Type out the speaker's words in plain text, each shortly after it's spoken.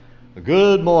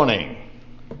Good morning.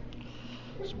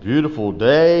 It's a beautiful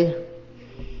day.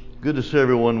 Good to see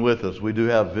everyone with us. We do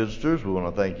have visitors. We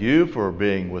want to thank you for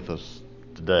being with us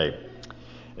today.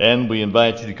 And we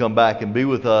invite you to come back and be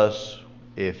with us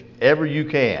if ever you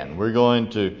can. We're going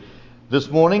to, this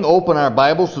morning, open our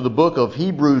Bibles to the book of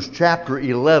Hebrews chapter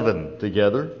 11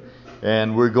 together.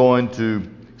 And we're going to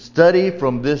study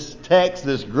from this text,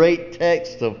 this great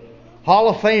text of Hall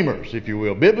of Famers, if you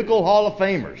will, biblical Hall of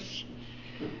Famers.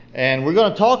 And we're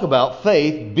going to talk about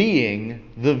faith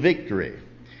being the victory.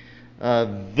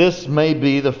 This may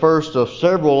be the first of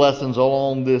several lessons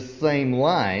along this same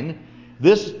line.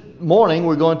 This morning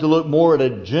we're going to look more at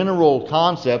a general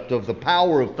concept of the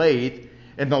power of faith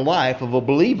in the life of a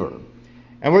believer.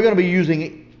 And we're going to be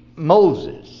using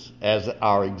Moses as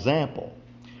our example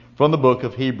from the book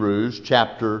of Hebrews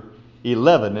chapter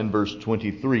 11 and verse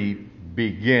 23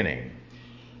 beginning.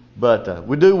 But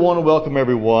we do want to welcome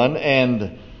everyone,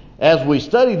 and as we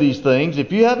study these things,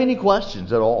 if you have any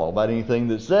questions at all about anything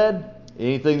that's said,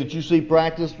 anything that you see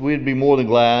practiced, we'd be more than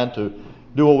glad to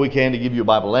do what we can to give you a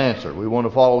Bible answer. We want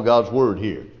to follow God's Word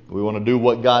here. We want to do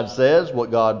what God says, what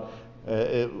God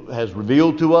has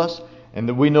revealed to us, and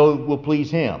that we know will please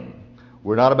Him.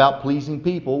 We're not about pleasing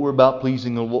people, we're about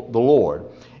pleasing the Lord.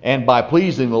 And by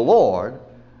pleasing the Lord,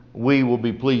 we will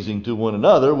be pleasing to one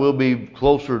another. We'll be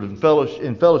closer in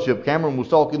fellowship. Cameron was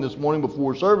talking this morning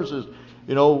before services.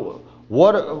 You know,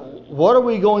 what are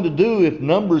we going to do if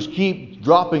numbers keep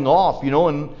dropping off,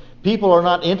 and people are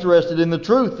not interested in the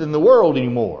truth in the world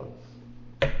anymore?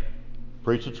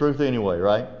 Preach the truth anyway,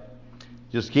 right?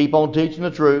 Just keep on teaching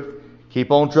the truth. Keep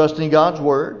on trusting God's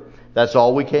Word. That's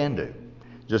all we can do.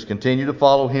 Just continue to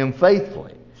follow Him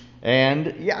faithfully.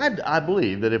 And I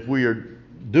believe that if we are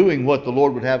doing what the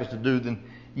Lord would have us to do, then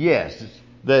yes,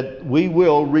 that we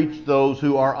will reach those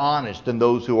who are honest and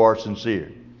those who are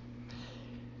sincere.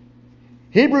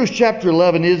 Hebrews chapter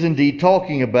 11 is indeed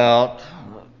talking about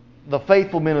the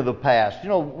faithful men of the past.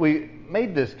 We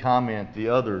made this comment the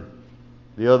other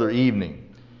evening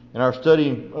in our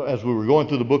study as we were going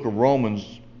through the book of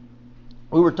Romans.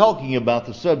 We were talking about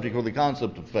the subject or the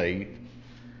concept of faith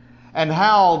and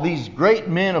how these great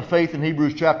men of faith in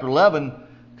Hebrews chapter 11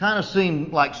 kind of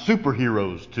seem like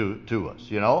superheroes to us.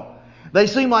 They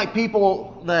seem like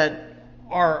people that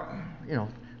are,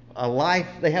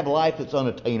 they have a life that's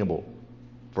unattainable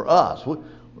for us.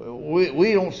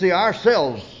 We don't see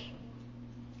ourselves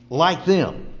like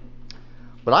them.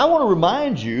 But I want to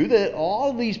remind you that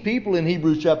all these people in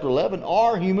Hebrews chapter 11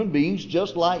 are human beings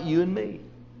just like you and me.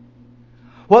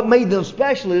 What made them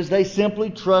special is they simply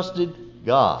trusted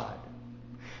God.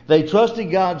 They trusted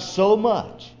God so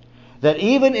much that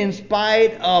even in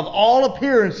spite of all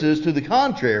appearances to the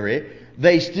contrary,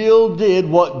 they still did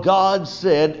what God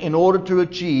said in order to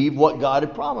achieve what God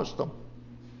had promised them.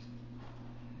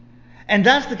 And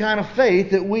that's the kind of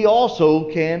faith that we also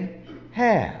can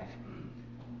have.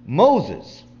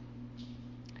 Moses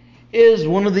is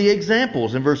one of the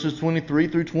examples in verses 23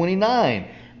 through 29.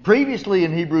 Previously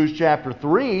in Hebrews chapter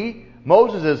 3,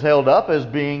 Moses is held up as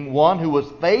being one who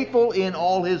was faithful in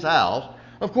all his house.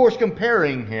 Of course,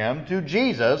 comparing him to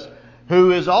Jesus,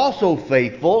 who is also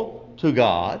faithful to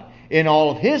God in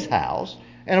all of his house.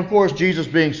 And of course, Jesus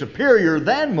being superior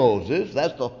than Moses.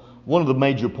 That's one of the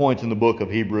major points in the book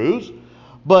of Hebrews.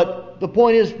 But the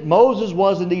point is, Moses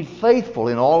was indeed faithful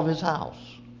in all of his house.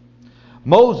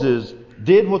 Moses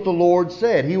did what the Lord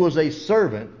said. He was a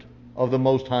servant of the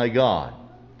Most High God.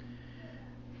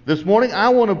 This morning, I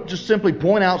want to just simply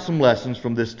point out some lessons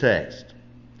from this text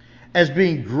as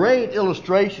being great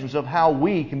illustrations of how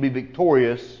we can be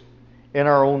victorious in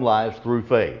our own lives through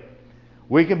faith.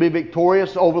 We can be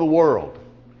victorious over the world.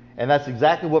 And that's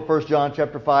exactly what 1 John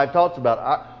chapter 5 talks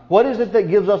about. What is it that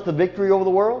gives us the victory over the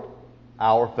world?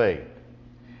 Our faith.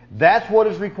 That's what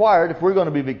is required if we're going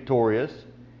to be victorious.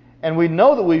 And we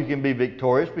know that we can be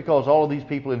victorious because all of these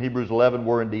people in Hebrews 11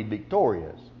 were indeed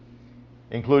victorious,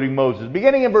 including Moses.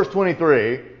 Beginning in verse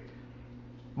 23,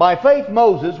 by faith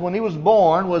Moses, when he was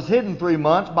born, was hidden 3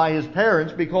 months by his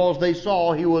parents because they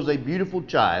saw he was a beautiful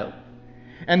child,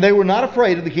 and they were not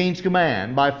afraid of the king's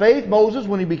command. By faith Moses,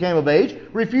 when he became of age,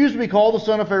 refused to be called the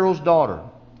son of Pharaoh's daughter,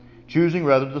 choosing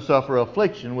rather to suffer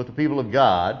affliction with the people of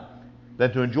God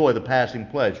than to enjoy the passing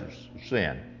pleasures of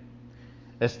sin,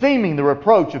 esteeming the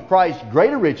reproach of Christ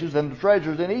greater riches than the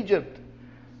treasures in Egypt,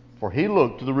 for he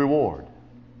looked to the reward.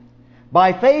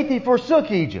 By faith he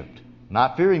forsook Egypt,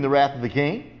 not fearing the wrath of the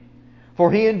king,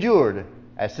 for he endured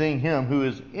as seeing him who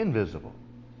is invisible.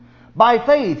 By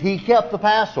faith he kept the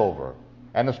Passover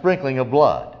and the sprinkling of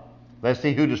blood, lest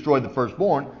he who destroyed the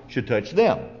firstborn should touch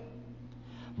them.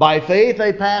 By faith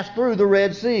they passed through the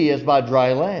Red Sea as by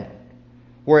dry land,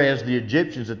 whereas the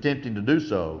Egyptians attempting to do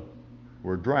so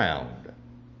were drowned.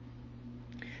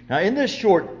 Now, in this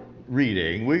short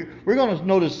reading, we're going to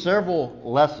notice several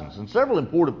lessons and several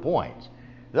important points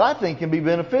that I think can be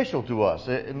beneficial to us.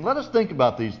 And let us think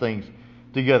about these things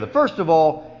together. First of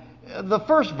all, the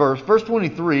first verse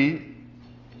 23,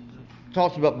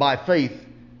 talks about by faith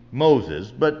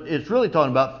Moses, but it's really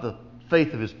talking about the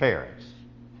faith of his parents.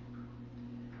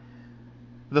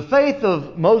 The faith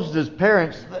of Moses'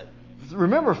 parents,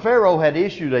 remember Pharaoh had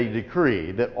issued a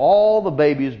decree that all the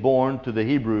babies born to the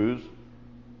Hebrews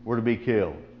were to be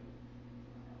killed.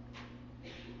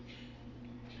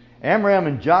 Amram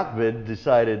and Jochebed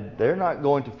decided they're not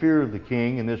going to fear the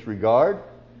king in this regard,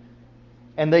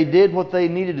 and they did what they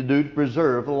needed to do to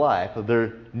preserve the life of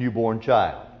their newborn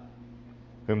child,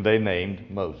 whom they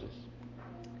named Moses.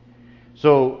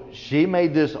 So she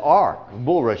made this ark of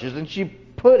bulrushes, and she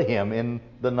put him in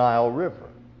the Nile River.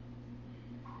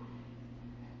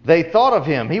 They thought of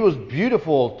him. He was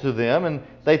beautiful to them, and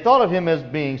they thought of him as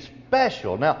being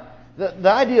special. Now,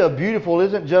 the idea of beautiful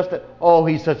isn't just that, oh,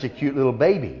 he's such a cute little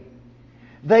baby.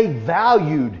 They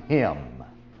valued him.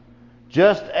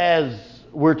 Just as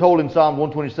we're told in Psalm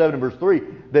 127 and verse 3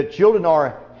 that children are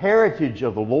a heritage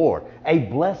of the Lord, a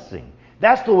blessing.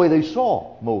 That's the way they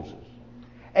saw Moses.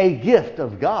 A gift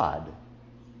of God.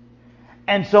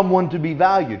 And someone to be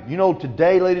valued. You know,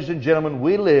 today, ladies and gentlemen,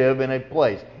 we live in a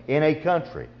place, in a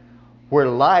country, where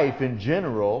life in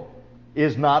general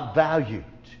is not valued.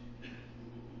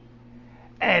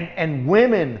 And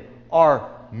women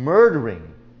are murdering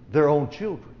their own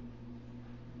children.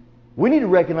 We need to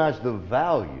recognize the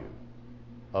value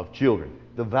of children,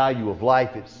 the value of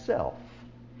life itself.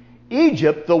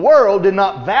 Egypt, the world, did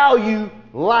not value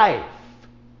life.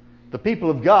 The people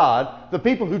of God, the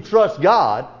people who trust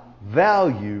God,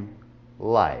 value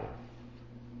life.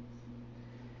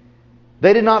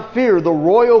 They did not fear the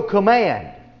royal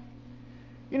command.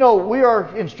 You know, we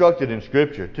are instructed in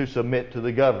Scripture to submit to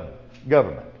the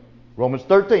government. Romans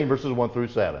 13, verses 1 through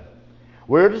 7.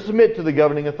 We're to submit to the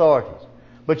governing authorities.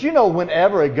 But you know,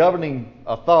 whenever a governing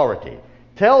authority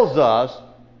tells us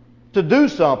to do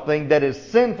something that is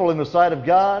sinful in the sight of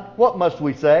God, what must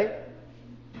we say?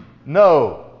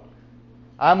 No,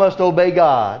 I must obey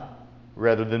God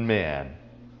rather than men.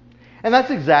 And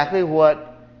that's exactly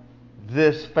what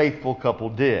this faithful couple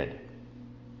did.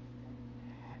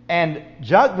 And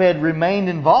Jochebed remained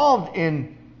involved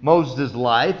in Moses'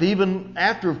 life even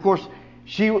after, of course,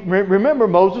 remember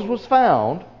Moses was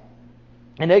found,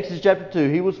 in Exodus chapter 2,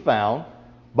 he was found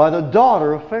by the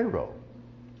daughter of Pharaoh.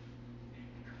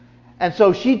 And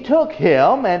so she took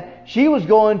him and she was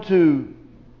going to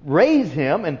raise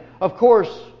him. And of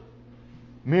course,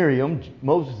 Miriam,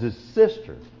 Moses'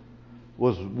 sister,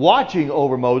 was watching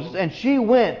over Moses, and she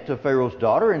went to Pharaoh's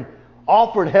daughter and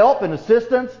offered help and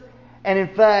assistance, and in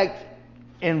fact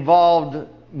involved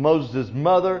Moses'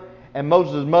 mother, and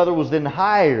Moses' mother was then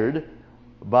hired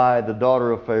by the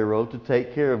daughter of Pharaoh to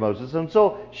take care of Moses. And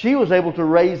so she was able to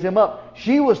raise him up.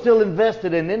 She was still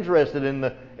invested and interested in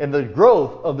the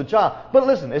growth of the child. But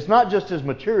listen, it's not just his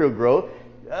material growth.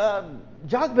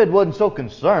 Jochebed wasn't so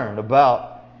concerned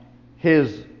about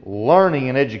his learning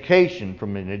and education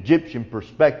from an Egyptian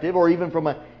perspective, or even from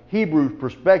a Hebrew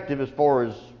perspective as far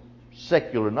as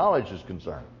secular knowledge is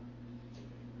concerned.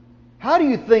 How do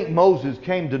you think Moses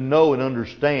came to know and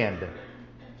understand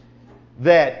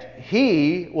that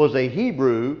he was a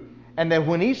Hebrew, and that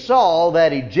when he saw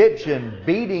that Egyptian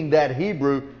beating that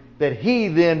Hebrew, that he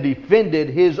then defended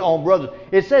his own brothers?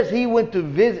 It says he went to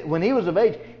visit, when he was of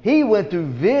age, he went to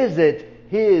visit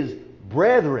his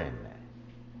brethren.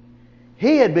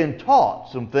 He had been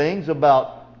taught some things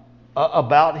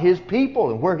about his people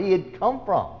and where he had come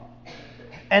from.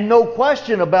 And no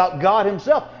question about God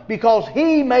himself, because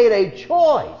he made a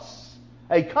choice,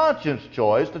 a conscious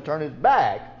choice, to turn his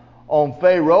back on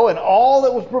Pharaoh and all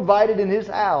that was provided in his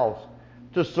house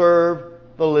to serve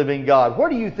the living God. Where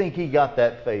do you think he got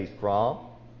that faith from?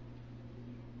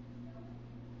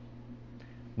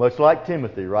 Much like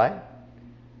Timothy, right?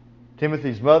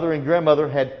 Timothy's mother and grandmother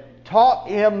had taught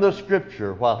him the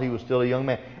Scripture while he was still a young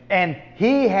man. And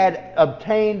he had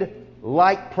obtained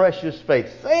like precious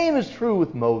faith. Same is true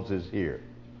with Moses here.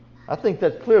 I think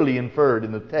that's clearly inferred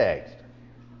in the text.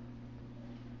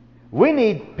 We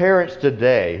need parents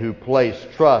today who place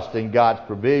trust in God's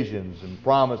provisions and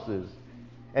promises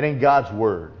and in God's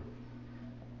Word.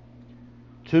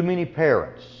 Too many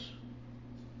parents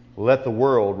let the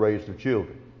world raise their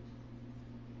children.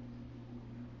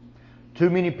 Too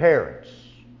many parents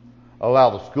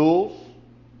allow the schools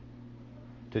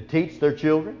to teach their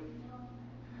children.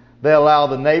 They allow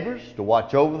the neighbors to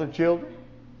watch over their children.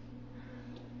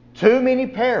 Too many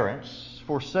parents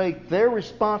forsake their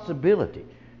responsibility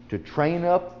to train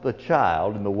up the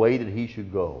child in the way that he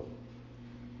should go.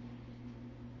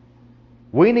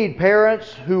 We need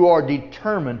parents who are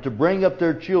determined to bring up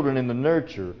their children in the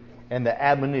nurture and the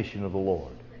admonition of the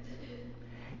Lord.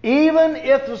 Even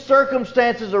if the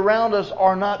circumstances around us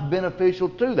are not beneficial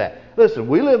to that. Listen,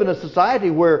 we live in a society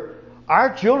where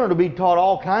our children are being taught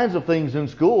all kinds of things in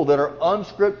school that are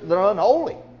unscripted, that are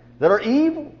unholy, that are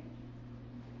evil.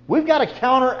 We've got to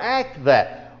counteract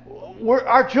that.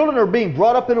 Our children are being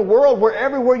brought up in a world where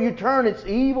everywhere you turn it's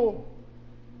evil.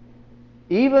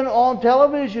 Even on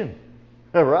television.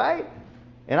 Right?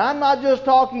 And I'm not just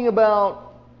talking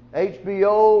about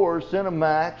HBO or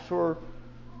Cinemax or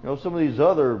some of these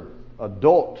other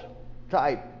adult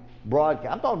type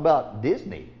broadcasts. I'm talking about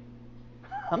Disney.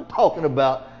 I'm talking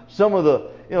about some of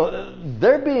the,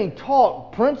 they're being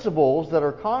taught principles that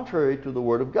are contrary to the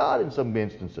Word of God in some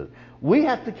instances. We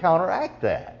have to counteract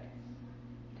that.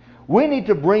 We need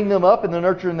to bring them up in the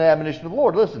nurture and the admonition of the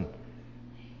Lord. Listen,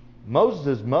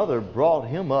 Moses' mother brought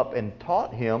him up and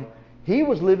taught him. He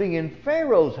was living in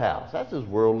Pharaoh's house. That's as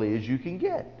worldly as you can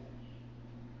get.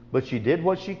 But she did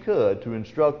what she could to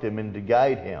instruct him and to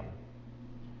guide him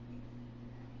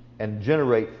and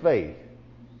generate faith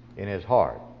in his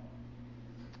heart.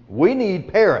 We need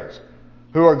parents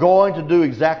who are going to do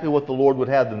exactly what the Lord would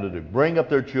have them to do. Bring up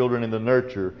their children in the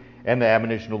nurture and the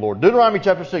admonition of the Lord. Deuteronomy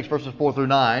chapter 6, verses 4 through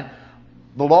 9,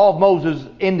 the law of Moses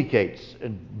indicates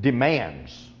and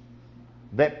demands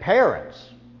that parents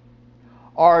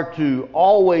are to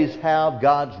always have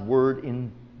God's Word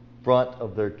in front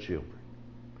of their children.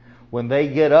 When they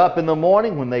get up in the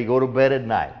morning, when they go to bed at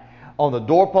night, on the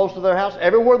doorpost of their house,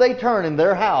 everywhere they turn in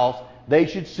their house, they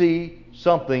should see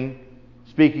something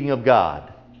speaking of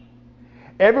God.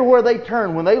 Everywhere they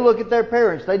turn, when they look at their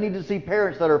parents, they need to see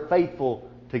parents that are faithful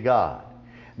to God.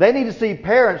 They need to see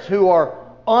parents who are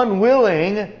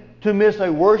unwilling to miss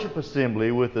a worship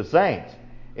assembly with the saints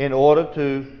in order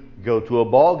to go to a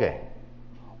ball game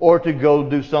or to go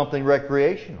do something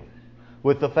recreational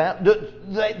with the family.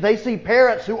 They see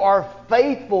parents who are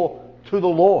faithful to the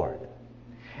Lord.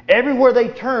 Everywhere they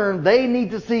turn, they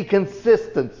need to see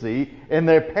consistency in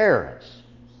their parents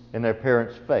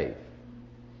faith.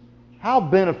 How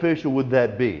beneficial would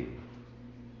that be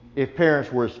if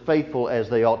parents were as faithful as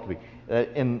they ought to be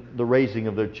in the raising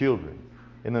of their children,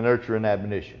 in the nurture and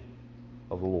admonition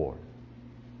of the Lord?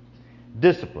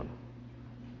 Discipline.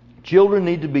 Children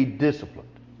need to be disciplined.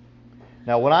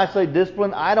 Now, when I say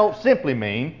discipline, I don't simply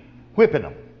mean whipping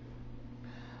them.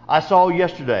 I saw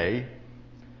yesterday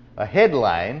a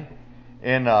headline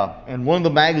in one of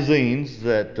the magazines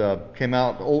that came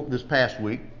out this past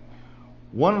week.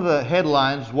 One of the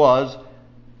headlines was,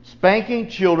 "Spanking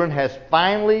children has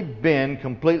finally been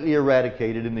completely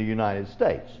eradicated in the United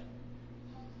States."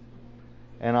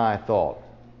 And I thought,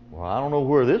 well, I don't know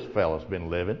where this fella's been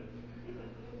living.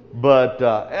 But,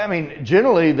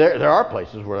 generally there are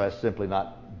places where that's simply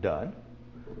not done.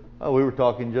 We were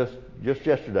talking just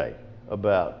yesterday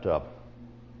about,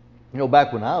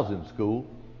 back when I was in school.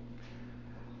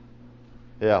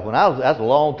 That's a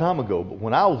long time ago, but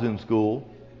when I was in school,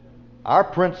 our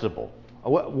principal,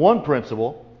 one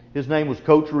principal, his name was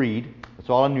Coach Reed. That's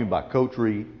all I knew about Coach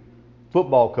Reed,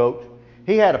 football coach.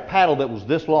 He had a paddle that was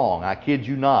this long, I kid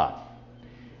you not.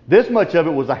 This much of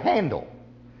it was a handle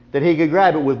that he could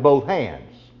grab it with both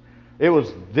hands. It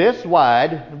was this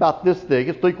wide, about this thick,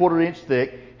 it's 3/4 inch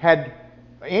thick, had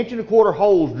 1.25 inch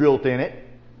holes drilled in it.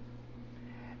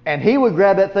 And he would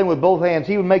grab that thing with both hands.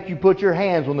 He would make you put your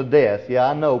hands on the desk. Yeah,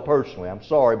 I know personally. I'm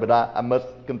sorry, but I must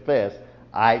confess,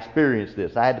 I experienced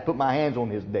this. I had to put my hands on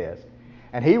his desk.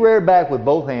 And he reared back with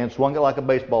both hands, swung it like a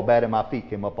baseball bat, and my feet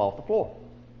came up off the floor.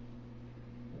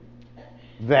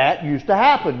 That used to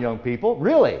happen, young people.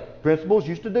 Really. Principals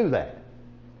used to do that.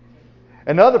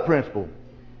 Another principal,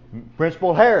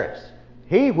 Principal Harris,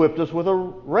 he whipped us with a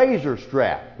razor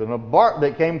strap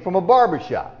that came from a barber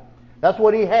shop. That's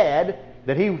what he had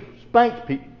that he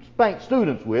spanked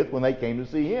students with when they came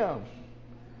to see him.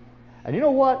 And you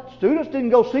know what? Students didn't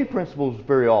go see principals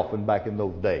very often back in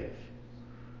those days.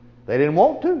 They didn't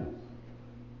want to.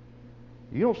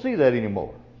 You don't see that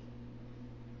anymore.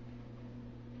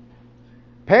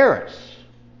 Parents,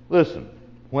 listen.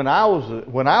 When I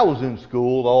was in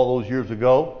school all those years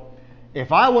ago,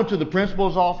 if I went to the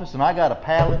principal's office and I got a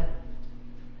paddling,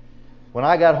 when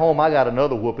I got home I got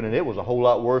another whooping, and it was a whole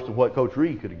lot worse than what Coach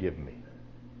Reed could have given me.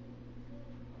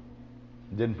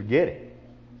 Didn't forget it.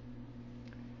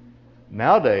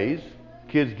 Nowadays,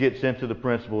 kids get sent to the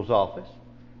principal's office.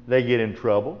 They get in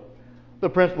trouble. The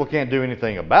principal can't do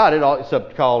anything about it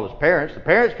except to call his parents. The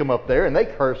parents come up there and they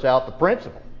curse out the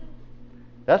principal.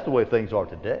 That's the way things are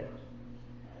today.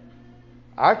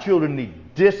 Our children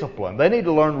need discipline. They need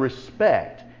to learn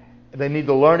respect. They need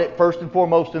to learn it first and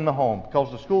foremost in the home,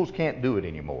 because the schools can't do it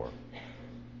anymore.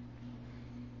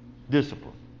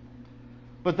 Discipline.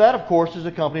 But that, of course, is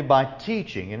accompanied by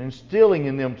teaching and instilling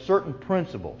in them certain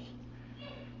principles.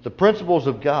 The principles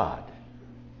of God.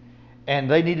 And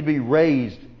they need to be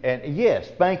raised. And yes,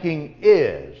 spanking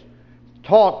is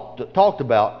talked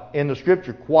about in the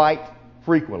Scripture quite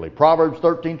frequently. Proverbs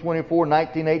 13:24,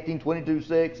 19:18,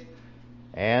 22:6,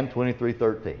 and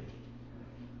 23:13.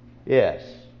 Yes.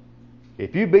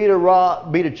 If you beat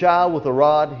a child with a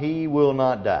rod, he will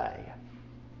not die.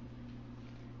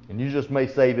 And you just may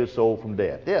save his soul from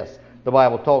death. Yes, the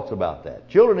Bible talks about that.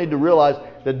 Children need to realize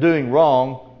that doing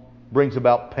wrong brings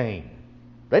about pain.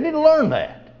 They need to learn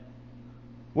that.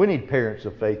 We need parents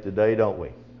of faith today, don't we?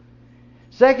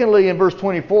 Secondly, in verse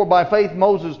 24, by faith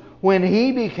Moses, when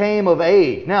he became of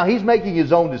age. Now, he's making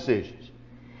his own decisions.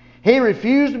 He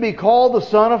refused to be called the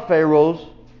son of Pharaoh's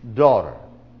daughter.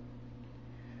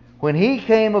 When he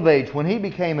came of age, when he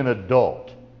became an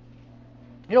adult.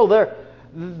 You know,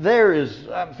 there is,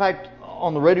 in fact,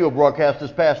 on the radio broadcast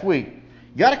this past week,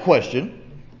 got a question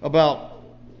about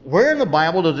where in the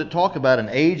Bible does it talk about an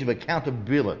age of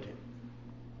accountability?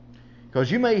 Because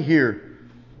you may hear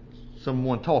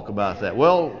someone talk about that.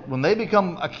 Well, when they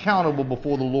become accountable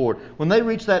before the Lord, when they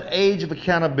reach that age of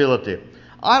accountability,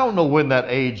 I don't know when that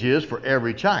age is for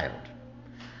every child.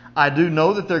 I do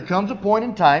know that there comes a point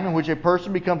in time in which a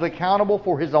person becomes accountable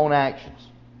for his own actions.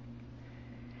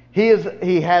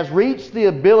 He has reached the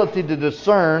ability to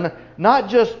discern, not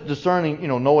just discerning,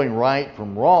 knowing right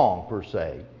from wrong per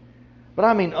se, but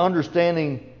I mean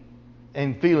understanding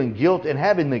and feeling guilt and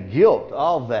having the guilt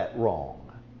of that wrong.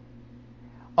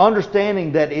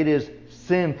 Understanding that it is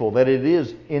sinful, that it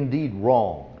is indeed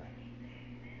wrong.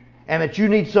 And that you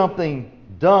need something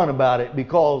done about it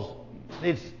because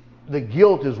the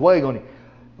guilt is weighing on you.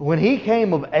 When he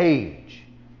came of age,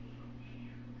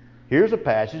 here's a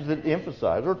passage that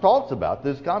emphasizes or talks about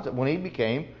this concept. When he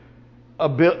became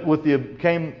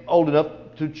became old enough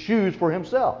to choose for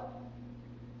himself.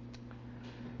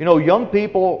 Young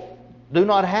people do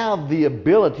not have the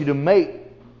ability to make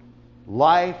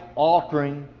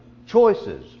life-altering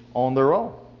choices on their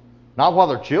own. Not while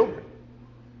they're children.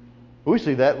 We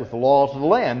see that with the laws of the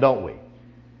land, don't we?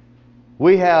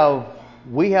 We have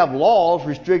laws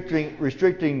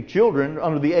restricting children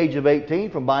under the age of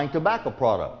 18 from buying tobacco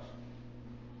products.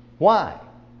 Why?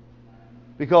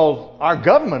 Because our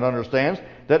government understands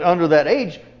that under that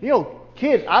age,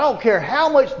 kids, I don't care how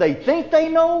much they think they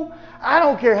know, I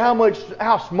don't care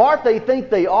how smart they think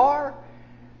they are,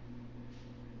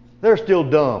 they're still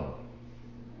dumb.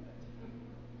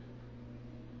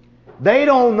 They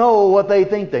don't know what they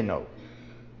think they know.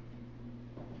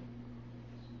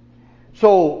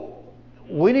 So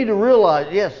we need to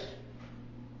realize, yes,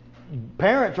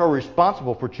 parents are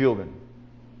responsible for children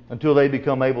until they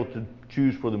become able to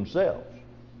choose for themselves.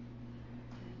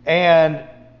 And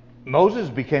Moses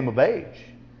became of age.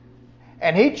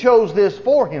 And he chose this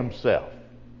for himself.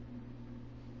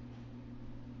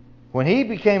 When he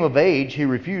became of age, he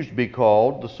refused to be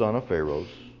called the son of Pharaoh's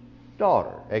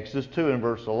daughter. Exodus 2 and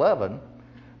verse 11.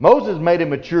 Moses made a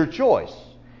mature choice.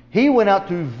 He went out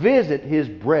to visit his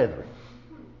brethren.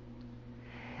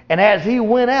 And as he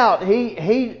went out,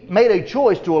 he made a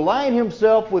choice to align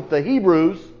himself with the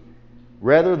Hebrews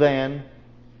rather than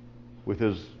with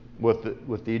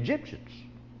the Egyptians.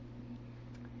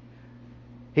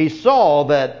 He saw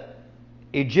that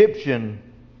Egyptian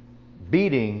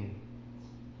beating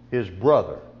his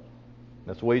brother.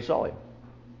 That's the way he saw him.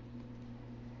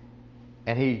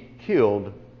 And he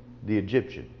killed the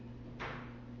Egyptian.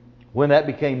 When that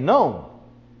became known,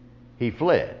 he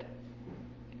fled.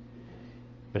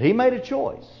 But he made a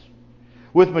choice.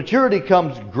 With maturity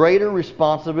comes greater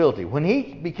responsibility. When he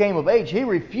became of age, he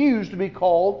refused to be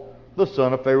called the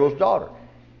son of Pharaoh's daughter.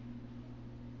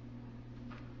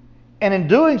 And in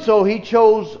doing so, he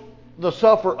chose to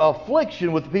suffer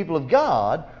affliction with the people of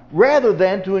God rather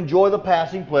than to enjoy the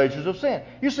passing pleasures of sin.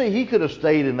 You see, he could have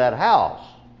stayed in that house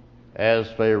as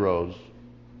Pharaoh's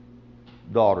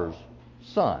daughter's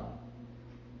son.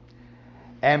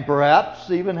 And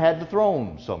perhaps even had the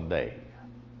throne someday.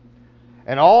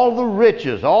 And all the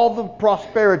riches, all the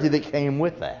prosperity that came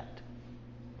with that.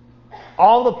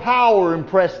 All the power and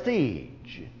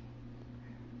prestige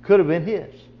could have been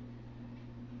his.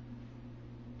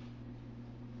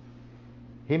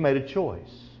 He made a choice.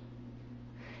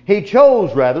 He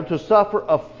chose, rather, to suffer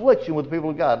affliction with the people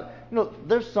of God.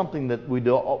 There's something that we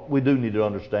do need to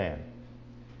understand.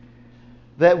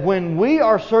 That when we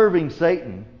are serving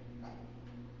Satan,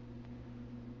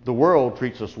 The world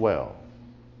treats us well.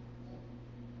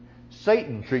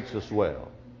 Satan treats us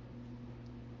well.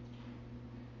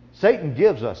 Satan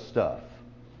gives us stuff.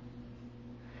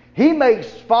 He makes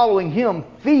following him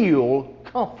feel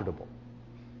comfortable.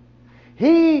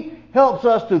 He helps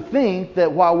us to think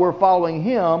that while we're following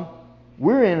him,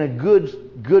 we're in a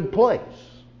good place.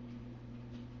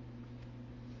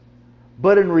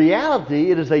 But in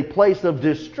reality, it is a place of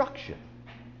destruction.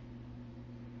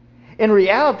 In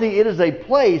reality, it is a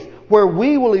place where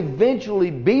we will eventually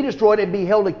be destroyed and be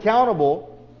held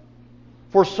accountable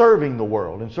for serving the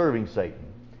world and serving Satan.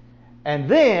 And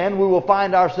then we will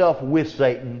find ourselves with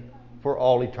Satan for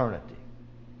all eternity.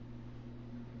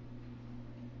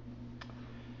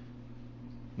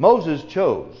 Moses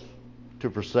chose to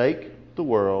forsake the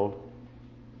world,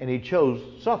 and he chose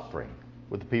suffering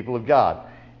with the people of God.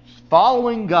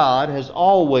 Following God has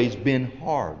always been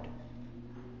hard.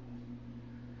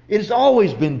 It has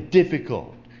always been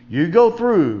difficult. You go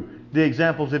through the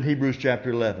examples in Hebrews chapter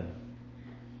 11.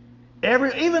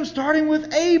 Even starting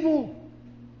with Abel.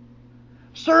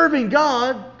 Serving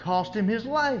God cost him his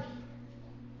life.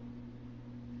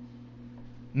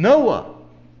 Noah.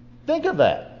 Think of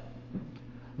that.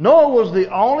 Noah was the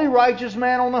only righteous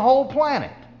man on the whole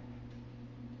planet.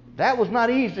 That was not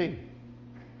easy.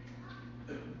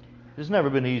 It's never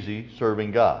been easy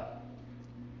serving God.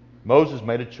 Moses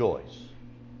made a choice.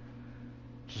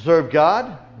 To serve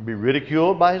God and be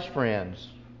ridiculed by his friends.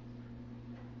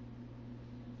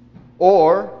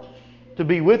 Or to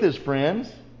be with his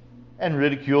friends and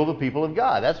ridicule the people of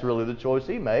God. That's really the choice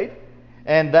he made.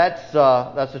 And that's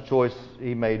a choice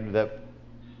he made that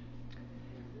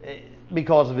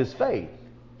because of his faith.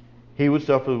 He would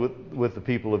suffer with the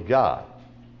people of God.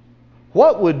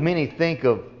 What would many think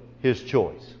of his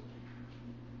choice?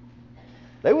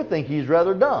 They would think he's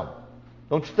rather dumb.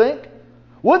 Don't you think?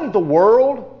 Wouldn't the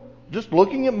world, just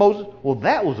looking at Moses, well,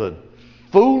 that was a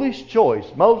foolish choice,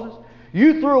 Moses.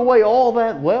 You threw away all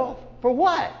that wealth for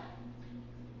what?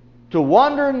 To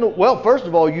wander in the... Well, first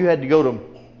of all, you had to go to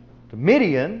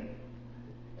Midian,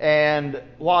 and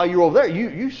while you were over there,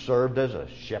 you served as a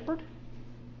shepherd.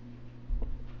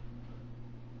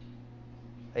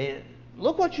 And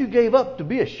look what you gave up to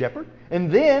be a shepherd.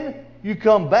 And then you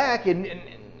come back and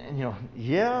you know,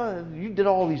 yeah, you did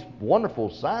all these wonderful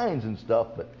signs and stuff,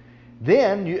 but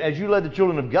then as you led the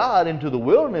children of God into the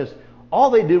wilderness, all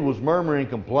they did was murmur and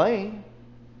complain.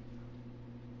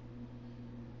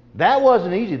 That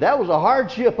wasn't easy. That was a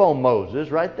hardship on Moses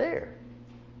right there.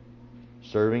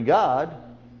 Serving God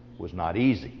was not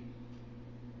easy.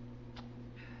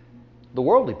 The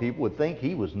worldly people would think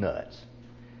he was nuts.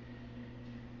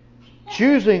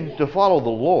 Choosing to follow the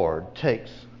Lord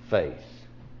takes faith.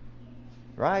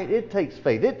 Right? It takes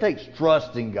faith. It takes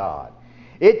trust in God.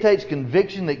 It takes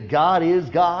conviction that God is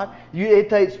God. It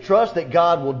takes trust that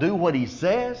God will do what He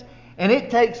says. And it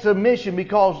takes submission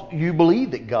because you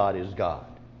believe that God is God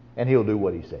and He'll do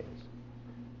what He says.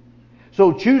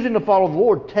 So choosing to follow the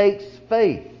Lord takes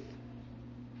faith.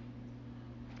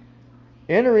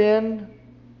 Enter in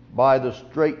by the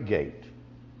straight gate.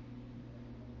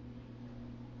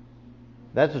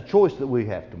 That's a choice that we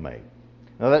have to make.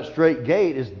 Now that straight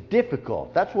gate is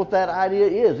difficult. That's what that idea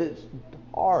is. It's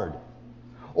hard.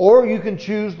 Or you can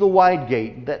choose the wide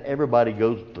gate that everybody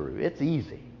goes through. It's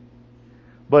easy.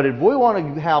 But if we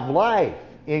want to have life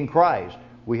in Christ,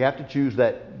 we have to choose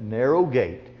that narrow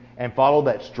gate and follow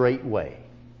that straight way.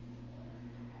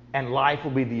 And life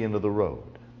will be the end of the road.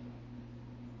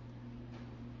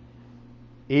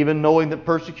 Even knowing that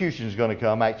persecution is going to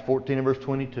come, Acts 14 and verse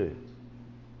 22.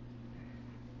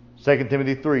 2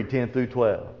 Timothy 3, 10 through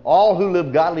 12. All who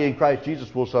live godly in Christ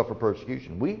Jesus will suffer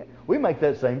persecution. We make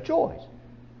that same choice.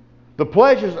 The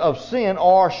pleasures of sin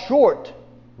are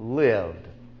short-lived.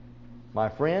 My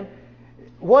friend,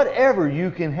 whatever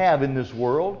you can have in this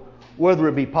world, whether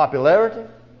it be popularity,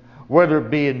 whether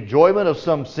it be enjoyment of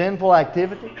some sinful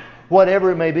activity,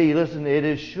 whatever it may be, listen, it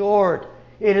is short.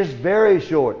 It is very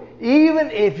short. Even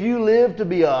if you live to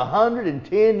be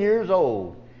 110 years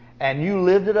old and you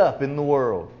lived it up in the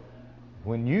world,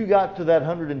 when you got to that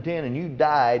 110 and you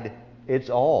died,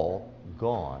 it's all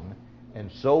gone.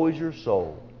 And so is your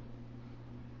soul.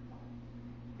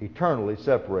 Eternally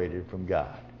separated from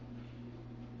God.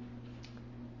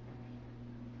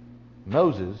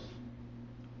 Moses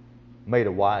made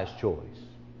a wise choice.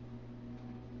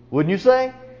 Wouldn't you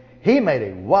say? He made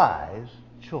a wise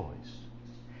choice.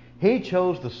 He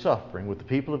chose the suffering with the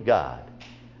people of God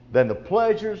than the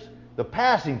pleasures, the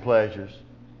passing pleasures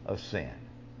of sin.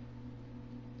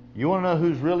 You want to know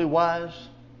who's really wise?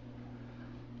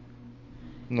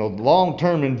 No,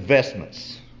 long-term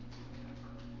investments.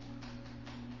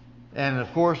 And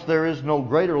of course, there is no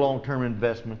greater long-term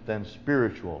investment than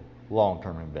spiritual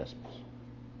long-term investments.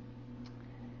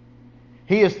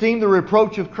 He esteemed the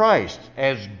reproach of Christ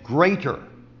as greater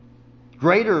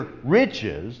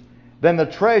riches than the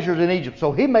treasures in Egypt.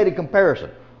 So he made a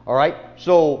comparison. All right?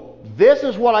 So this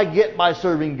is what I get by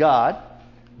serving God.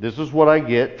 This is what I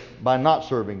get by not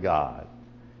serving God.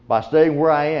 By staying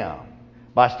where I am.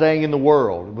 By staying in the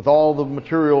world with all the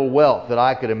material wealth that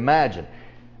I could imagine.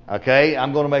 Okay?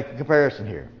 I'm going to make a comparison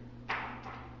here.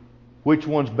 Which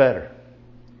one's better?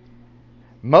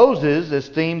 Moses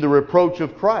esteemed the reproach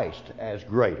of Christ as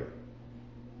greater.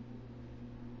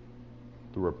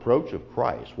 The reproach of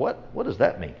Christ. What does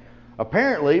that mean?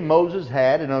 Apparently, Moses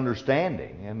had an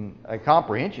understanding and a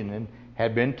comprehension and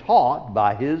had been taught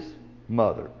by his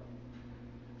mother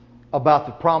about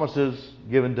the promises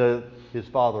given to his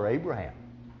father Abraham.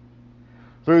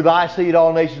 Through thy seed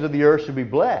all nations of the earth shall be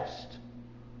blessed.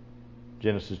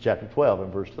 Genesis chapter 12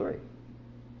 and verse 3.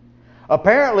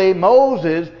 Apparently,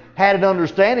 Moses had an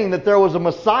understanding that there was a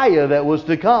Messiah that was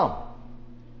to come.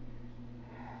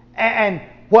 And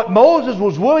what Moses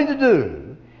was willing to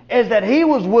do is that he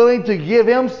was willing to give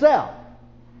himself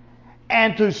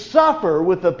and to suffer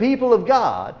with the people of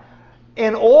God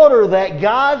in order that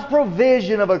God's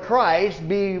provision of a Christ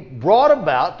be brought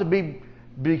about to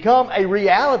become a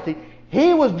reality.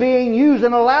 He was being used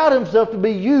and allowed himself to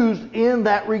be used in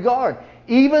that regard,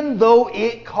 even though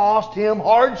it cost him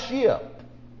hardship.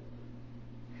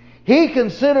 He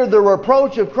considered the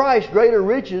reproach of Christ greater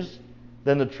riches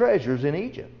than the treasures in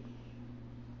Egypt,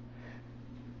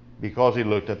 because he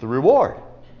looked at the reward.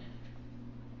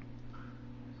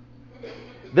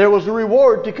 There was a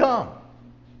reward to come.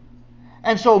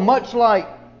 And so much like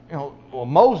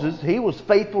Moses, he was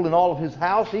faithful in all of his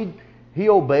house. He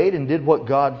obeyed and did what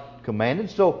God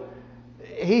commanded. So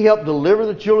he helped deliver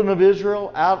the children of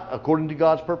Israel out according to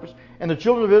God's purpose. And the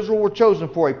children of Israel were chosen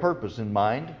for a purpose in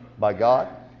mind by God.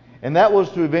 And that was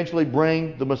to eventually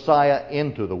bring the Messiah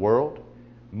into the world.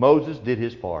 Moses did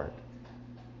his part.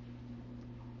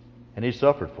 And he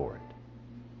suffered for it.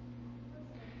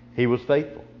 He was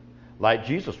faithful, like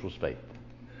Jesus was faithful.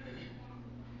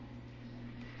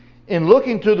 In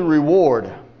looking to the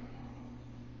reward,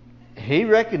 he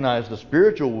recognized the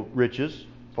spiritual riches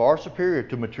far superior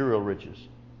to material riches.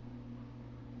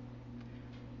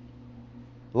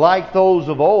 Like those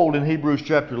of old in Hebrews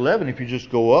chapter 11, if you just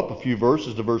go up a few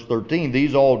verses to verse 13,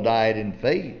 these all died in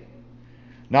faith,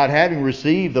 not having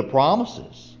received the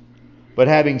promises, but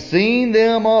having seen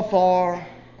them afar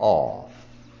off,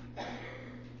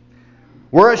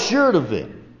 were assured of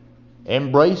them,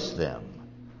 embraced them,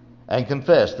 and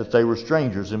confessed that they were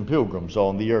strangers and pilgrims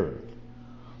on the earth.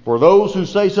 For those who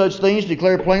say such things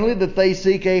declare plainly that they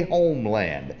seek a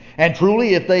homeland. And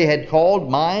truly, if they had called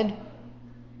mind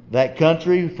that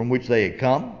country from which they had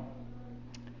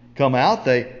come out,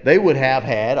 they would have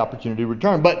had opportunity to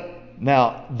return. But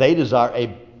now they desire a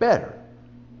better,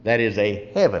 that is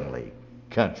a heavenly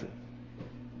country.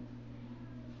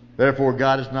 Therefore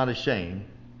God is not ashamed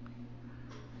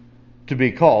to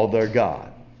be called their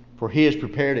God, for he has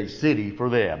prepared a city for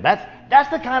them. That's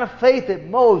the kind of faith that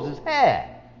Moses had.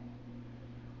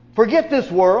 Forget this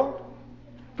world.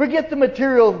 Forget the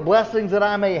material blessings that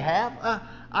I may have.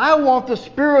 I want the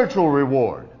spiritual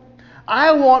reward.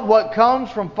 I want what comes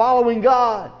from following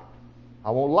God.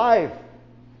 I want life,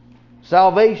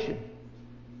 salvation.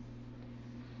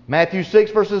 Matthew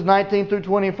 6 verses 19 through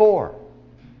 24.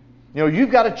 You've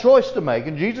got a choice to make,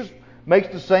 and Jesus makes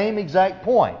the same exact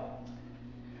point.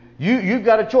 You've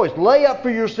got a choice. Lay up for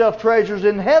yourself treasures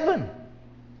in heaven,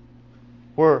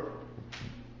 where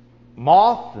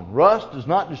moth and rust does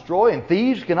not destroy, and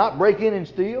thieves cannot break in and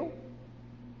steal.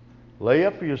 Lay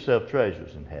up for yourself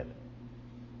treasures in heaven.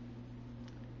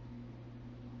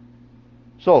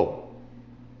 So,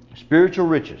 spiritual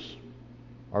riches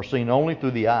are seen only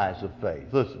through the eyes of faith.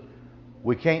 Listen,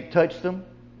 we can't touch them,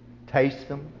 taste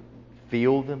them,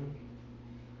 feel them.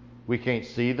 We can't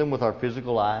see them with our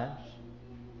physical eyes.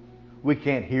 We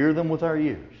can't hear them with our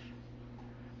ears.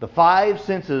 The five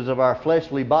senses of our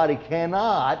fleshly body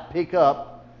cannot pick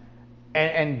up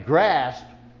and grasp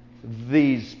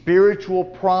these spiritual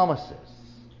promises.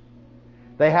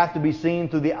 They have to be seen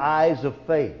through the eyes of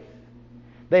faith.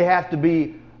 They have to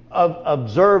be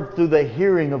observed through the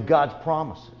hearing of God's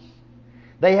promises.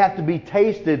 They have to be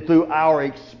tasted through our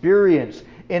experience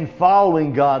in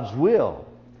following God's will.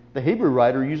 The Hebrew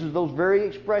writer uses those very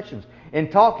expressions in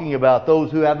talking about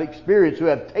those who have experienced, who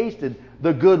have tasted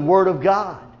the good Word of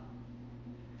God.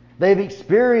 They've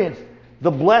experienced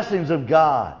the blessings of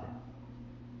God.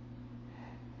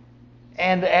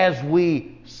 And as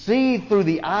we see through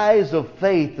the eyes of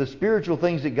faith the spiritual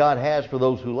things that God has for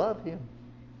those who love Him.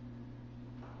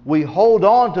 We hold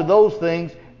on to those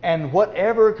things, and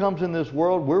whatever comes in this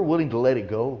world, we're willing to let it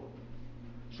go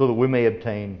so that we may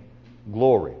obtain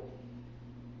glory.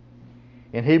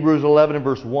 In Hebrews 11 and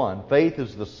verse 1, faith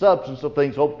is the substance of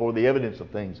things hoped for, the evidence of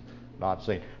things not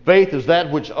seen. Faith is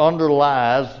that which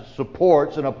underlies,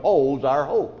 supports, and upholds our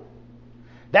hope.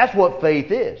 That's what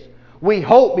faith is. We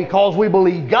hope because we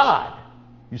believe God.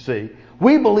 You see,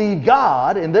 we believe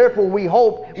God, and therefore we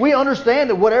hope. We understand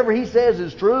that whatever He says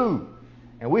is true,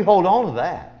 and we hold on to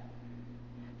that.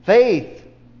 Faith,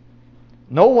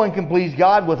 no one can please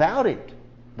God without it.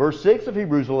 Verse 6 of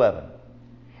Hebrews 11.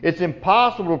 It's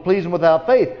impossible to please Him without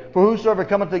faith. For whosoever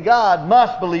cometh to God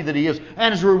must believe that He is,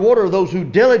 and is a rewarder of those who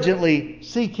diligently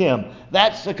seek Him.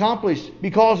 That's accomplished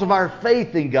because of our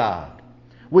faith in God.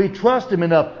 We trust Him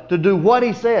enough to do what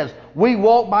He says. We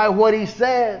walk by what He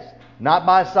says, not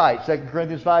by sight. 2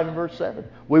 Corinthians 5 and verse 7.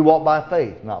 We walk by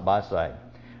faith, not by sight.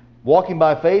 Walking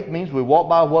by faith means we walk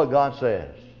by what God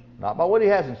says, not by what He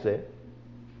hasn't said.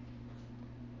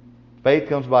 Faith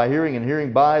comes by hearing, and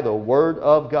hearing by the Word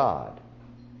of God.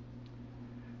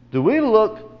 Do we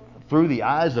look through the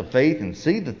eyes of faith and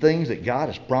see the things that God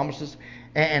has promised us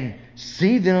and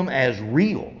see them as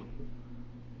real?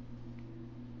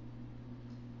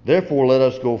 Therefore, let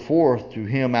us go forth to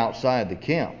Him outside the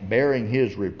camp, bearing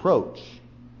His reproach.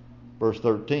 Verse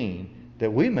 13,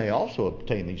 that we may also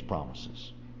obtain these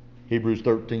promises. Hebrews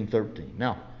 13:13.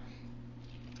 Now,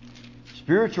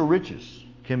 spiritual riches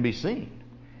can be seen.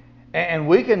 And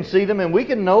we can see them and we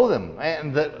can know them.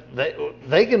 And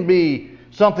they can be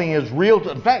something as real,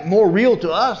 in fact, more real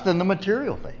to us than the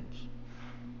material things.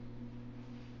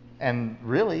 And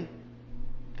really,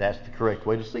 that's the correct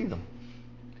way to see them.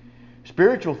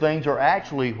 Spiritual things are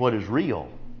actually what is real,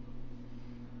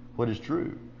 what is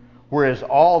true. Whereas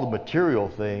all the material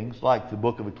things, like the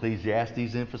book of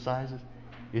Ecclesiastes emphasizes,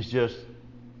 is just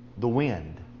the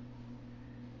wind,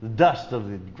 the dust of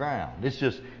the ground. It's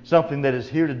just something that is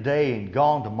here today and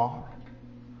gone tomorrow.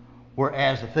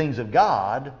 Whereas the things of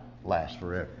God last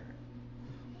forever.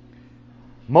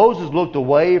 Moses looked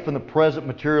away from the present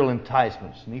material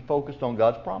enticements and he focused on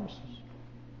God's promises.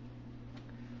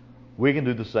 We can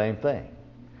do the same thing.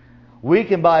 We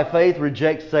can by faith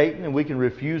reject Satan and we can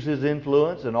refuse his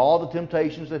influence and all the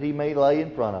temptations that he may lay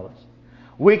in front of us.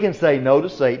 We can say no to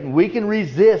Satan. We can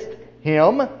resist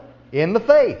him in the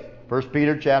faith. 1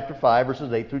 Peter chapter 5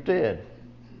 verses 8 through 10.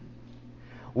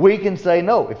 We can say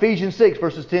no. Ephesians 6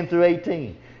 verses 10 through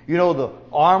 18. You know, the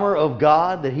armor of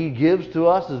God that He gives to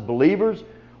us as believers,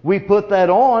 we put that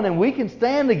on and we can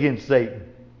stand against Satan.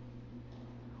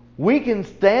 We can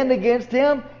stand against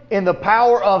him in the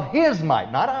power of His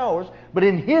might, not ours, but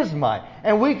in His might.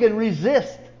 And we can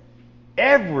resist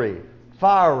every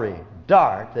fiery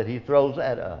dart that he throws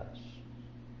at us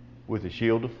with the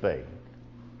shield of faith.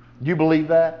 Do you believe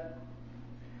that?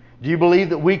 Do you believe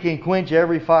that we can quench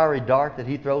every fiery dart that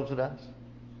he throws at us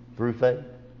through faith?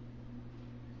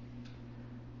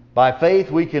 By faith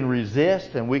we can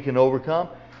resist and we can overcome.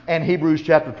 And Hebrews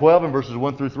chapter 12 and verses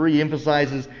 1 through 3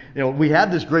 emphasizes, we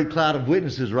have this great cloud of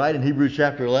witnesses, right, in Hebrews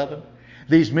chapter 11.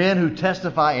 These men who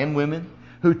testify, and women,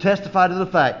 who testify to the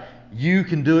fact, you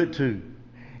can do it too.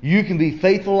 You can be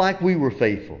faithful like we were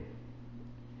faithful.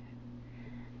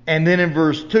 And then in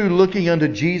verse 2, looking unto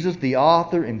Jesus, the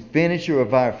author and finisher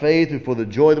of our faith, who for the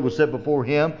joy that was set before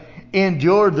Him,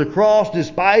 endured the cross,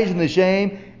 despising the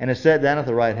shame, and is set down at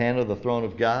the right hand of the throne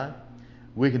of God.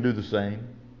 We can do the same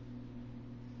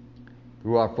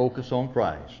through our focus on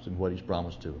Christ and what He's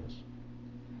promised to us.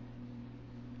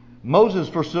 Moses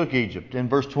forsook Egypt in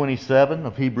verse 27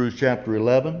 of Hebrews chapter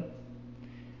 11.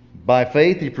 By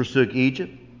faith he forsook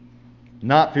Egypt,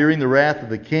 not fearing the wrath of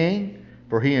the king,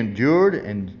 for he endured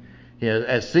and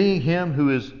as seeing Him who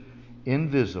is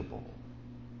invisible.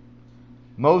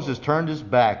 Moses turned his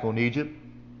back on Egypt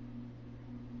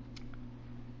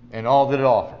and all that it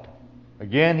offered.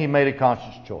 Again, he made a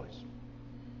conscious choice.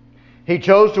 He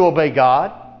chose to obey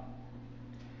God.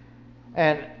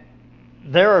 And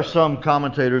there are some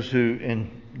commentators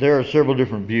and there are several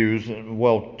different views,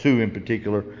 well, two in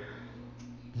particular.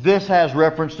 This has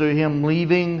reference to him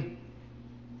leaving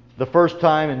the first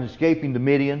time and escaping to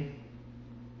Midian.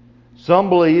 Some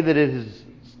believe that it is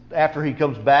after he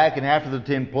comes back and after the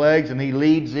 10 plagues and he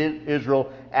leads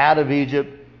Israel out of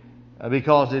Egypt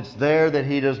because it's there that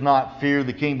he does not fear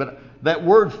the king. But that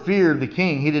word fear the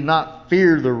king, he did not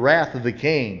fear the wrath of the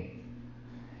king.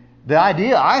 The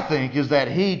idea, I think, is that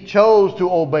he chose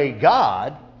to obey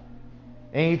God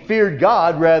and he feared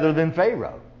God rather than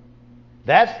Pharaoh.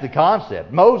 That's the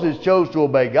concept. Moses chose to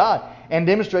obey God and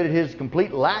demonstrated his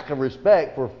complete lack of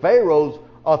respect for Pharaoh's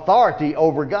authority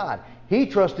over God. He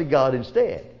trusted God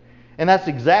instead. And that's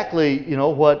exactly,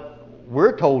 what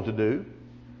we're told to do.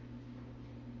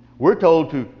 We're told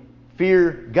to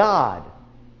fear God,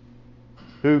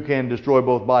 who can destroy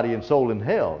both body and soul in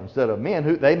hell, instead of men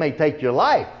who they may take your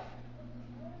life.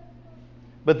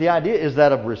 But the idea is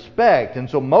that of respect. And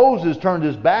so Moses turned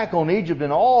his back on Egypt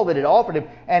and all that it offered him,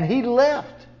 and he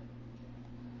left.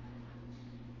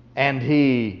 And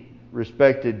he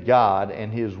respected God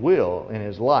and His will in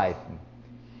his life.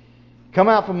 Come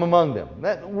out from among them.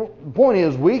 The point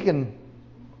is, we can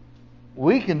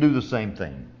do the same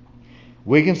thing.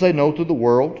 We can say no to the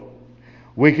world.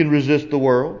 We can resist the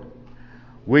world.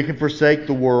 We can forsake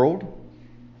the world,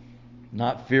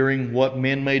 not fearing what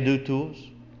men may do to us,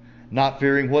 not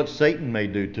fearing what Satan may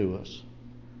do to us.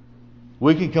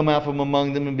 We can come out from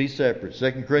among them and be separate.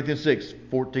 2 Corinthians 6,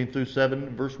 14 through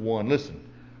 7, verse 1. Listen,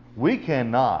 we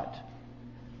cannot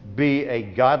be a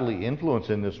godly influence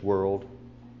in this world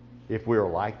if we are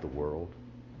like the world.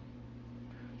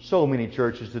 So many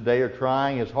churches today are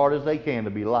trying as hard as they can to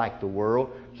be like the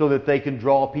world so that they can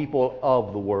draw people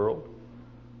of the world.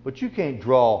 But you cannot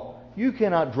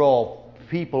draw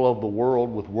people of the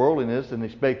world with worldliness and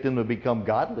expect them to become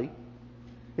godly.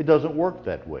 It doesn't work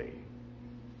that way.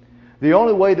 The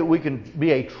only way that we can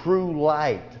be a true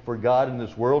light for God in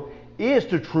this world is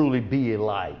to truly be a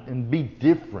light and be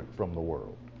different from the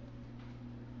world.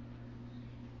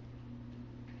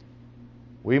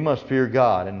 We must fear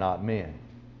God and not men.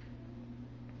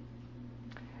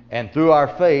 And through our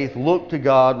faith, look to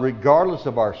God regardless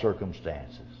of our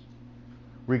circumstances,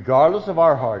 regardless of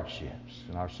our hardships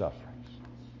and our sufferings.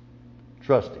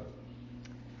 Trust Him.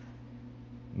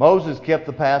 Moses kept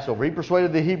the Passover. He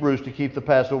persuaded the Hebrews to keep the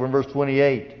Passover in verse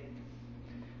 28.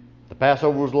 The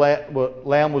Passover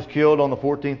lamb was killed on the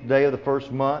 14th day of the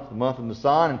first month, the month of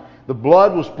Nisan, and the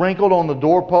blood was sprinkled on the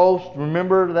doorpost.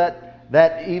 Remember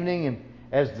that evening, and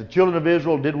as the children of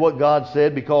Israel did what God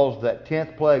said, because that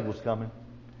 10th plague was coming,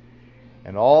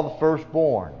 and all the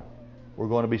firstborn were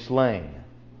going to be slain.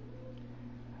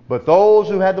 But those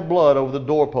who had the blood over the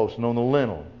doorpost and on the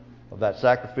lintel of that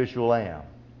sacrificial lamb,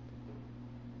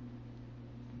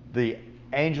 the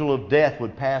angel of death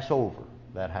would pass over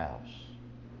that house.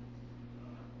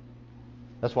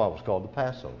 That's why it was called the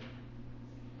Passover.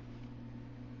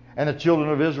 And the children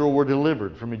of Israel were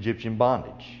delivered from Egyptian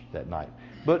bondage that night.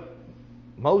 But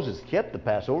Moses kept the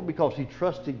Passover because he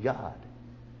trusted God.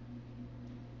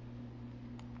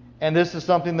 And this is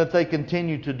something that they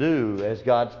continue to do as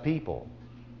God's people.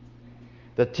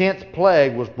 The 10th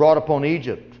plague was brought upon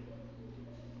Egypt.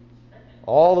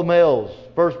 All the males,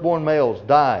 firstborn males,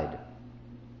 died.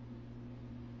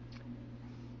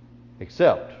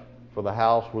 Except for the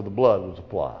house where the blood was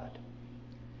applied.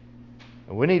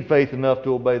 And we need faith enough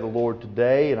to obey the Lord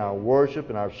today in our worship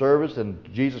and our service, and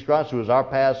Jesus Christ, who is our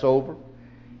Passover.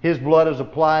 His blood is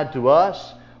applied to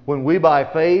us when we by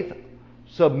faith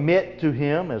submit to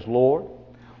Him as Lord,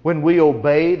 when we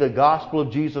obey the gospel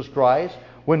of Jesus Christ,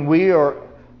 when we are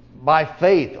by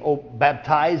faith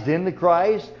baptized into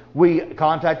Christ, we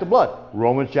contact the blood.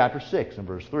 Romans chapter 6 and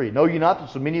verse 3. Know ye not that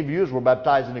so many of you as were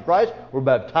baptized into Christ were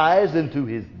baptized into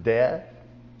His death?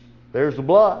 There's the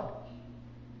blood.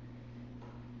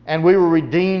 And we were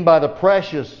redeemed by the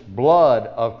precious blood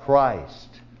of Christ.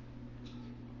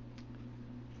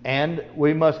 And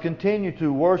we must continue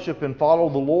to worship and follow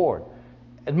the Lord.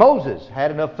 And Moses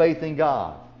had enough faith in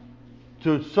God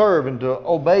to serve and to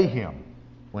obey Him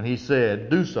when He said,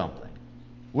 do something.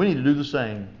 We need to do the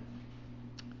same.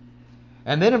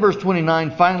 And then in verse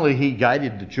 29, finally He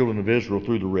guided the children of Israel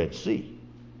through the Red Sea.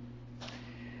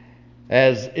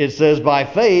 As it says, by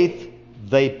faith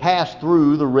they passed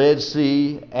through the Red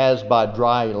Sea as by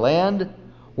dry land,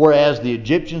 whereas the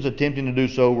Egyptians attempting to do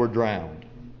so were drowned.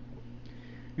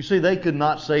 You see, they could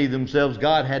not save themselves.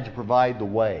 God had to provide the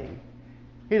way.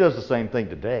 He does the same thing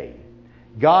today.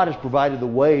 God has provided the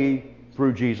way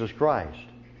through Jesus Christ.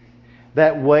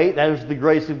 That way, that is the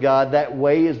grace of God. That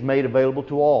way is made available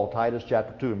to all. Titus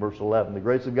chapter 2 and verse 11. The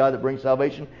grace of God that brings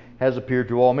salvation has appeared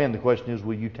to all men. The question is,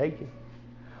 will you take it?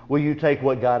 Will you take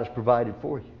what God has provided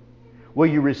for you? Will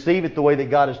you receive it the way that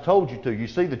God has told you to? You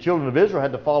see, the children of Israel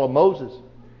had to follow Moses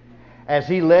as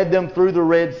he led them through the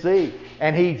Red Sea.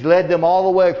 And he led them all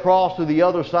the way across to the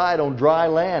other side on dry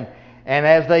land. And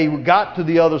as they got to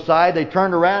the other side, they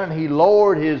turned around and he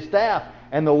lowered his staff.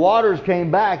 And the waters came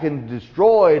back and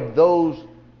destroyed those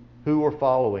who were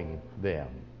following them,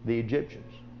 the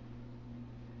Egyptians.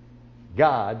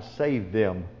 God saved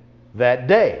them that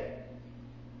day.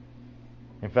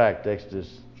 In fact,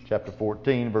 Exodus chapter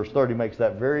 14, verse 30 makes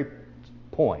that very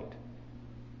point.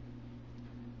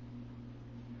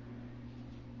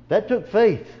 That took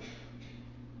faith.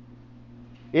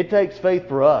 It takes faith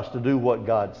for us to do what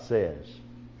God says,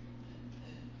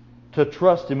 to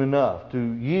trust Him enough,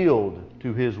 to yield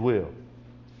to His will.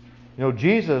 You know,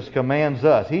 Jesus commands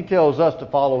us. He tells us to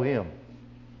follow Him.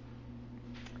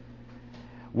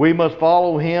 We must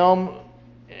follow Him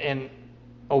in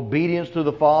obedience to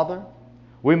the Father.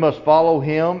 We must follow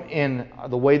Him in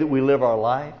the way that we live our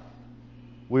life.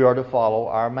 We are to follow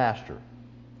our Master.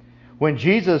 When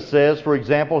Jesus says, for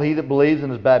example, he that believes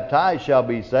and is baptized shall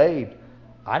be saved,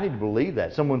 I need to believe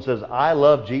that. Someone says, I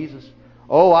love Jesus.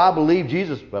 Oh, I believe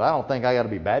Jesus, but I don't think I got to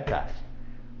be baptized.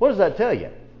 What does that tell you?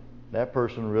 That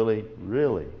person really,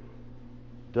 really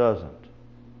doesn't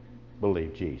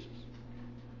believe Jesus.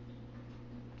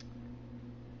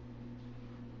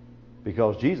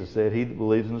 Because Jesus said, he that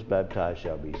believes and is baptized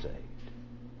shall be saved.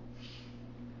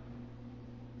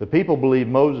 The people believed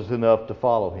Moses enough to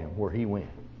follow him where he went.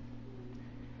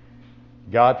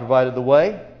 God provided the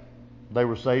way. They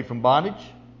were saved from bondage.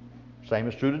 Same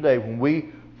is true today. When we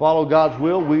follow God's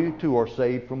will, we too are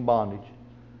saved from bondage.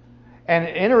 And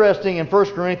interesting, in 1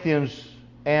 Corinthians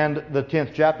and the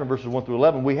 10th chapter, verses 1 through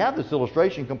 11, we have this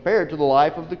illustration compared to the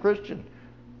life of the Christian,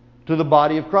 to the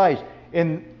body of Christ.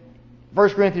 In 1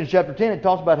 Corinthians chapter 10, it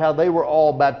talks about how they were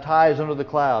all baptized under the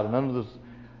cloud and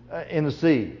in the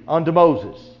sea, unto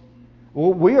Moses.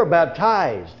 Well, we are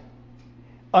baptized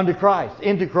unto Christ,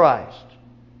 into Christ.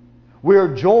 We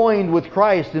are joined with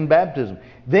Christ in baptism.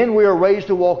 Then we are raised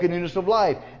to walk in newness of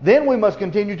life. Then we must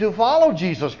continue to follow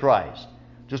Jesus Christ,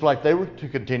 just like they were to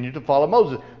continue to follow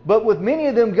Moses. But with many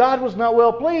of them, God was not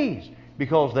well pleased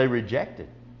because they rejected.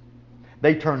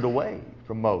 They turned away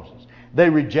from Moses.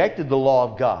 They rejected the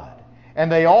law of God.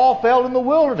 And they all fell in the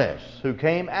wilderness who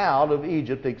came out of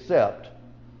Egypt except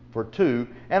for two.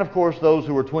 And of course those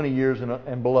who were 20 years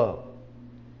and below.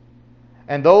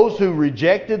 And those who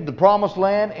rejected the promised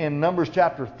land in Numbers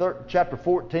chapter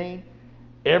 14,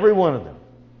 every one of them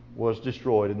was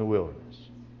destroyed in the wilderness.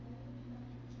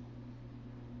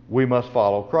 We must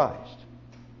follow Christ.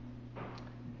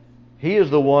 He is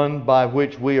the one by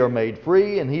which we are made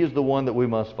free, and He is the one that we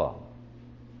must follow.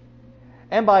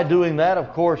 And by doing that,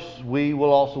 of course, we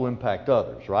will also impact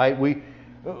others, right?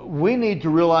 We need to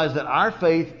realize that our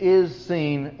faith is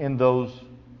seen in those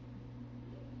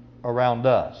around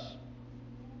us.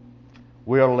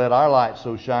 We are to let our light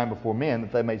so shine before men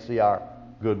that they may see our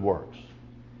good works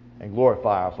and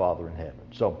glorify our Father in heaven.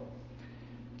 So,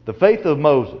 the faith of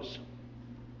Moses,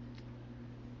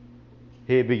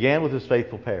 he began with his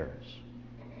faithful parents.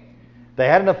 They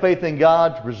had enough faith in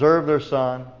God to preserve their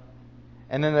son,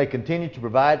 and then they continued to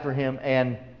provide for him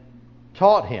and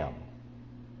taught him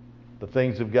the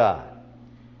things of God.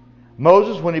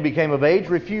 Moses, when he became of age,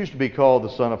 refused to be called the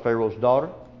son of Pharaoh's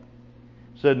daughter.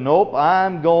 Said, nope,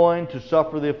 I'm going to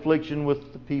suffer the affliction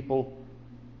with the people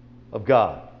of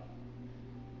God.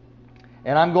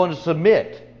 And I'm going to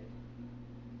submit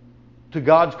to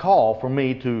God's call for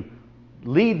me to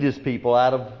lead this people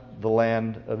out of the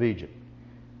land of Egypt.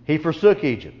 He forsook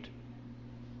Egypt.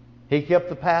 He kept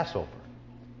the Passover.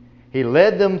 He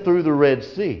led them through the Red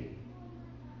Sea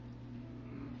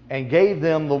and gave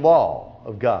them the law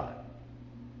of God.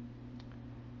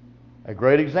 A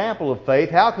great example of faith.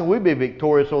 How can we be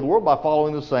victorious over the world? By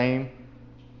following the same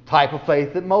type of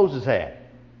faith that Moses had.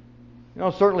 You know,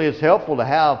 certainly it's helpful to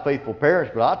have faithful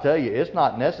parents, but I'll tell you, it's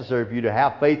not necessary for you to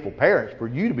have faithful parents for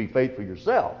you to be faithful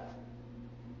yourself.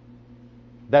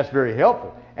 That's very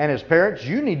helpful. And as parents,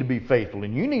 you need to be faithful,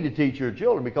 and you need to teach your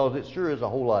children, because it sure is a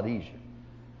whole lot easier.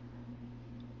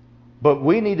 But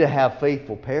we need to have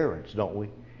faithful parents, don't we?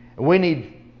 And we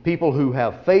need people who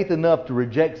have faith enough to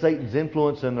reject Satan's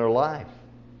influence in their life.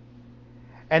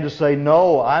 And to say,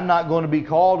 no, I'm not going to be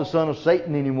called a son of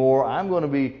Satan anymore. I'm going to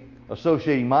be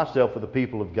associating myself with the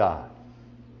people of God.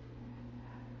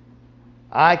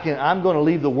 I'm going to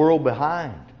leave the world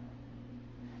behind.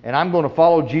 And I'm going to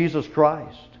follow Jesus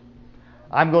Christ.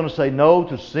 I'm going to say no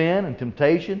to sin and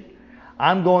temptation.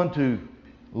 I'm going to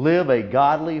live a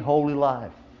godly, holy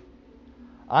life.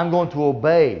 I'm going to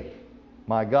obey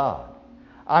my God.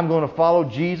 I'm going to follow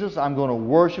Jesus. I'm going to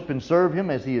worship and serve Him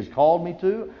as He has called me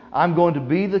to. I'm going to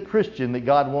be the Christian that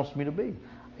God wants me to be.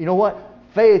 You know what?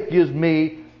 Faith gives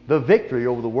me the victory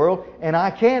over the world, and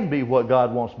I can be what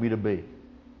God wants me to be.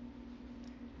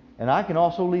 And I can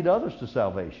also lead others to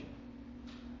salvation.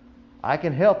 I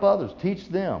can help others, teach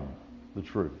them the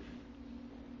truth.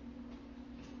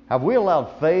 Have we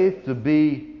allowed faith to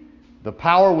be the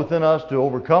power within us to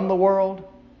overcome the world?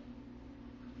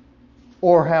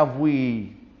 Or have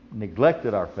we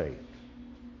neglected our faith?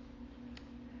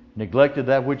 Neglected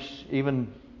that which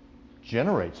even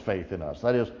generates faith in us.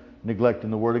 That is,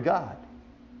 neglecting the Word of God.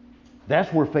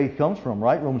 That's where faith comes from,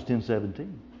 right? Romans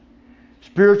 10:17.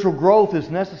 Spiritual growth is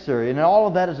necessary, and all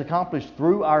of that is accomplished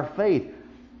through our faith.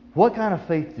 What kind of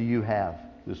faith do you have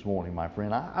this morning, my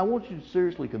friend? I want you to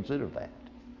seriously consider that.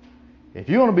 If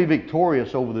you want to be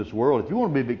victorious over this world, if you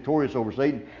want to be victorious over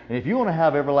Satan, and if you want to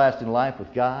have everlasting life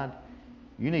with God,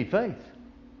 you need faith.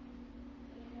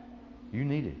 You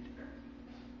need it.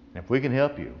 And if we can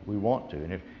help you, we want to.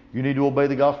 And if you need to obey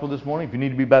the gospel this morning, if you need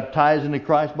to be baptized into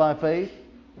Christ by faith,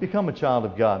 become a child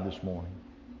of God this morning.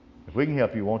 If we can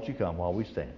help you, won't you come while we stand?